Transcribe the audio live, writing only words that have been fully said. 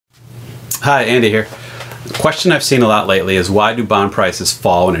Hi, Andy here. The question I've seen a lot lately is why do bond prices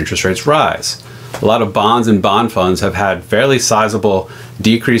fall when interest rates rise? A lot of bonds and bond funds have had fairly sizable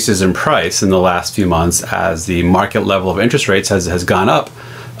decreases in price in the last few months as the market level of interest rates has gone up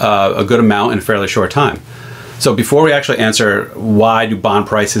a good amount in a fairly short time. So before we actually answer why do bond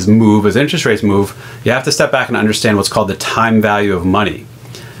prices move as interest rates move, you have to step back and understand what's called the time value of money.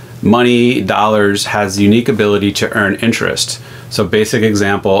 Money, dollars, has the unique ability to earn interest. So basic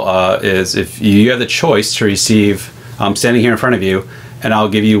example is if you have the choice to receive, I'm standing here in front of you and I'll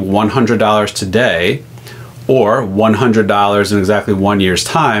give you $100 today or $100 in exactly 1 year's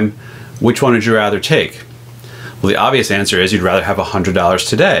time, which one would you rather take? Well, the obvious answer is you'd rather have $100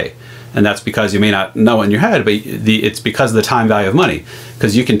 today. And that's because you may not know in your head, but it's because of the time value of money.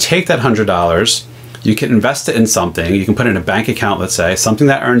 Because you can take that $100, you can invest it in something, you can put it in a bank account, let's say, something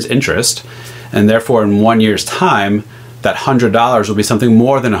that earns interest, and therefore in 1 year's time, that $100 will be something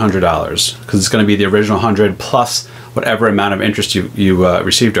more than $100 because it's going to be the original 100 plus whatever amount of interest you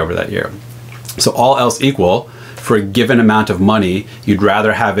received over that year. So all else equal, for a given amount of money, you'd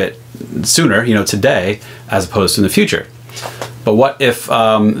rather have it sooner, today, as opposed to in the future. But what if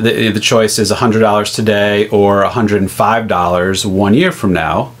the choice is $100 today or $105 1 year from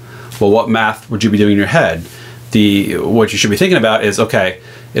now? Well, what math would you be doing in your head? What you should be thinking about is, okay,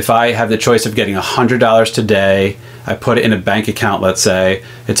 if I have the choice of getting $100 today, I put it in a bank account, let's say,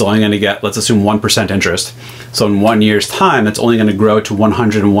 it's only going to get, let's assume 1% interest. So in 1 year's time, it's only going to grow to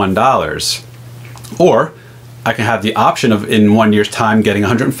 $101. Or I can have the option of in 1 year's time getting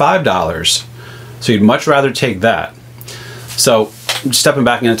 $105. So you'd much rather take that. So stepping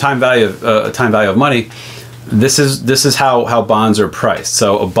back in the time value of money, this is how bonds are priced.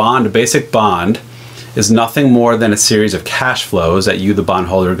 So a basic bond, is nothing more than a series of cash flows that you, the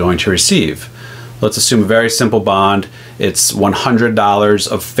bondholder, are going to receive. Let's assume a very simple bond. It's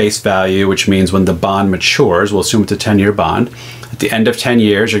 $100 of face value, which means when the bond matures, we'll assume it's a 10-year bond. At the end of 10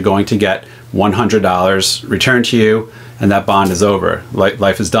 years, you're going to get $100 returned to you, and that bond is over.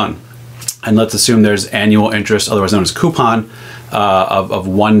 Life is done. And let's assume there's annual interest, otherwise known as coupon, of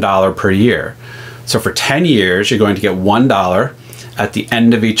 $1 per year. So for 10 years, you're going to get $1 at the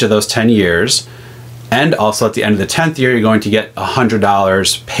end of each of those 10 years. And also at the end of the 10th year, you're going to get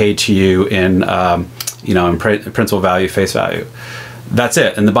 $100 paid to you in, in principal value, face value. That's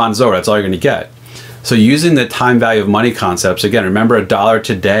it, and the bond is over. That's all you're going to get. So using the time value of money concepts, again, remember $1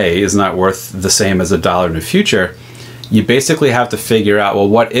 today is not worth the same as $1 in the future. You basically have to figure out, well,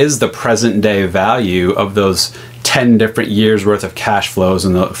 what is the present day value of those 10 different years worth of cash flows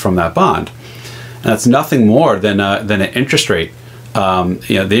from that bond? And that's nothing more than an interest rate.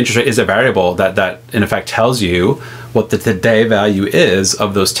 The interest rate is a variable that in effect tells you what the today value is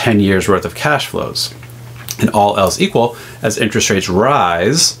of those 10 years worth of cash flows. And all else equal, as interest rates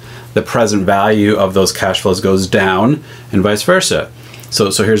rise, the present value of those cash flows goes down and vice versa.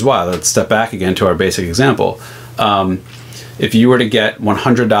 So here's why. Let's step back again to our basic example. If you were to get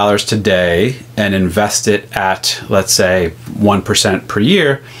 $100 today and invest it at, let's say, 1% per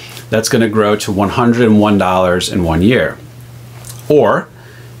year, that's going to grow to $101 in 1 year. Or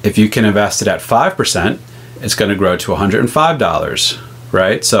if you can invest it at 5%, it's going to grow to $105,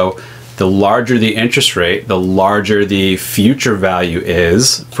 right? So the larger the interest rate, the larger the future value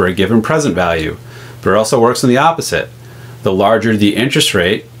is for a given present value. But it also works in the opposite. The larger the interest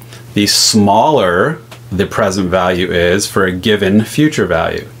rate, the smaller the present value is for a given future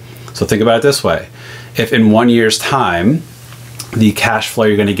value. So think about it this way. If in 1 year's time, the cash flow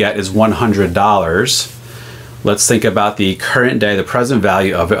you're going to get is $100, let's think about the current day, the present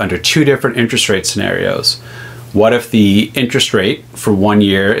value of it under two different interest rate scenarios. What if the interest rate for 1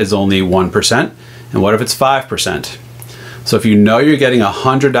 year is only 1%? And what if it's 5%? So if you know you're getting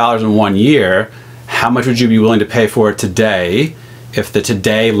 $100 in 1 year, how much would you be willing to pay for it today if the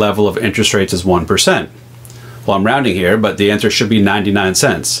today level of interest rates is 1%? Well, I'm rounding here, but the answer should be 99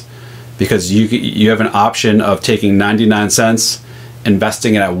 cents. Because you have an option of taking 99 cents,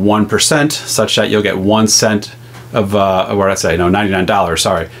 investing it at 1%, such that you'll get 1 cent of, $99,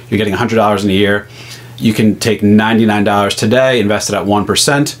 sorry. You're getting $100 in a year. You can take $99 today, invest it at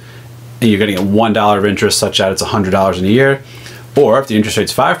 1%, and you're getting $1 of interest such that it's $100 in a year. Or if the interest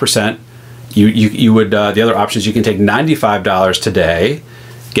rate's 5%, you would, the other option is you can take $95 today,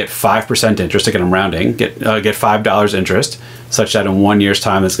 get 5% interest, again I'm rounding, get $5 interest, such that in 1 year's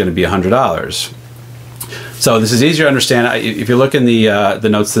time it's going to be $100. So this is easier to understand. If you look in the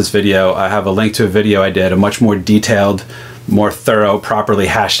notes of this video, I have a link to a video I did, a much more detailed more thorough, properly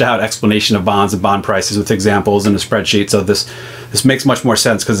hashed out explanation of bonds and bond prices with examples in a spreadsheet. So this makes much more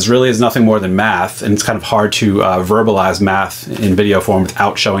sense because this really is nothing more than math, and it's kind of hard to verbalize math in video form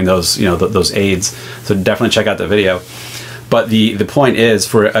without showing those, those aids. So definitely check out the video. But the point is,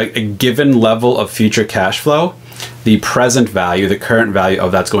 for a given level of future cash flow, the present value, the current value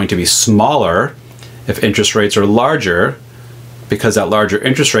of that's going to be smaller if interest rates are larger, because that larger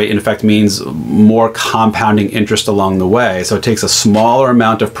interest rate in effect means more compounding interest along the way. So it takes a smaller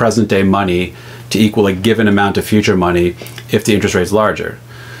amount of present day money to equal a given amount of future money if the interest rate's larger.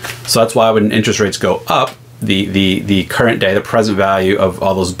 So that's why when interest rates go up, the current day, the present value of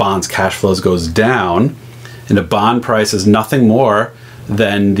all those bonds cash flows goes down, and a bond price is nothing more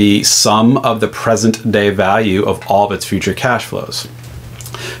than the sum of the present day value of all of its future cash flows.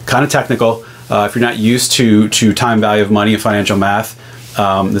 Kind of technical. If you're not used to time value of money and financial math,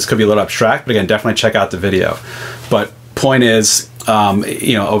 this could be a little abstract, but again, definitely check out the video. But point is,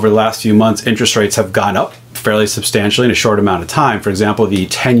 over the last few months, interest rates have gone up fairly substantially in a short amount of time. For example, the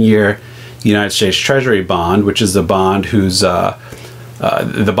 10-year United States Treasury bond, which is the bond whose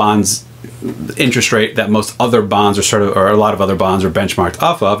the bond's interest rate that most other bonds or a lot of other bonds are benchmarked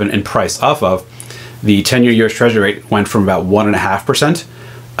off of and priced off of, the 10-year U.S. Treasury rate went from about 1.5%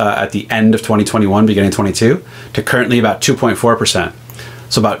 at the end of 2021, beginning 22, to currently about 2.4%.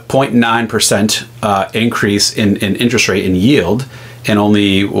 So about 0.9% increase in interest rate in yield in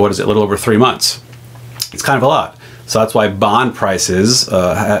only, a little over 3 months. It's kind of a lot. So that's why bond prices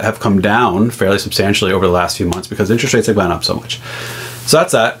have come down fairly substantially over the last few months, because interest rates have gone up so much. So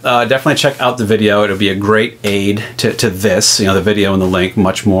that's that. Definitely check out the video. It'll be a great aid to this, the video and the link,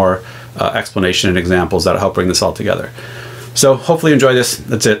 much more explanation and examples that'll help bring this all together. So hopefully you enjoy this.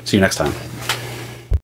 That's it. See you next time.